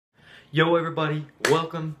Yo everybody,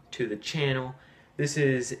 welcome to the channel. This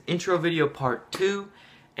is intro video part 2,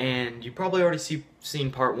 and you probably already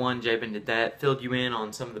seen part 1. Jabin did that, filled you in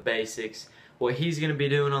on some of the basics, what he's going to be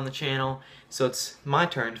doing on the channel. So it's my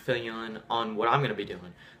turn to fill you in on what I'm going to be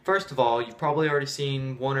doing. First of all, you've probably already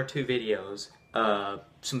seen 1 or 2 videos,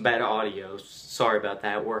 some bad audio, sorry about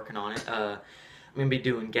that, working on it. I'm going to be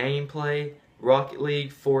doing gameplay, Rocket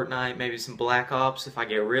League, Fortnite, maybe some Black Ops if I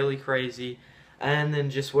get really crazy. And then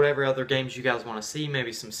just whatever other games you guys want to see,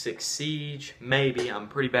 maybe some Six Siege, maybe. I'm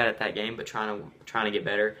pretty bad at that game, but trying to get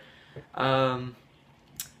better. And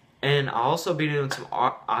I'll also be doing some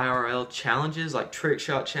IRL challenges, like trick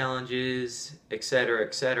shot challenges, etc.,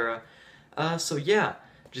 etc. So yeah,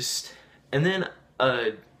 and then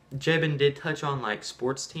Jabin did touch on like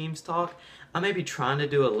sports teams talk. I may be trying to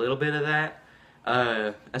do a little bit of that.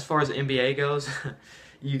 As far as NBA goes,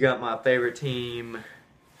 you got my favorite team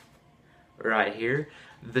right here,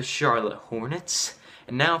 the Charlotte Hornets.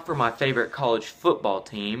 And now for my favorite college football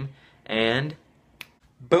team, and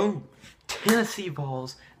boom, Tennessee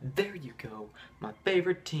Vols. There you go, my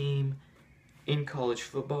favorite team in college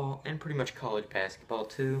football and pretty much college basketball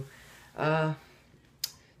too. So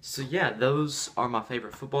yeah, those are my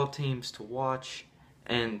favorite football teams to watch,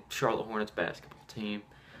 and Charlotte Hornets basketball team.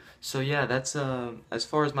 So yeah, that's as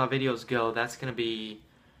far as my videos go, that's gonna be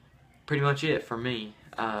pretty much it for me.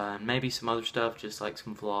 Maybe some other stuff, just like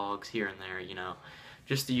some vlogs here and there, you know,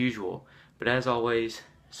 just the usual. But as always,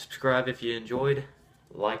 subscribe if you enjoyed,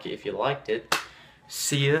 like it if you liked it.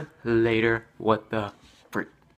 See ya later. What the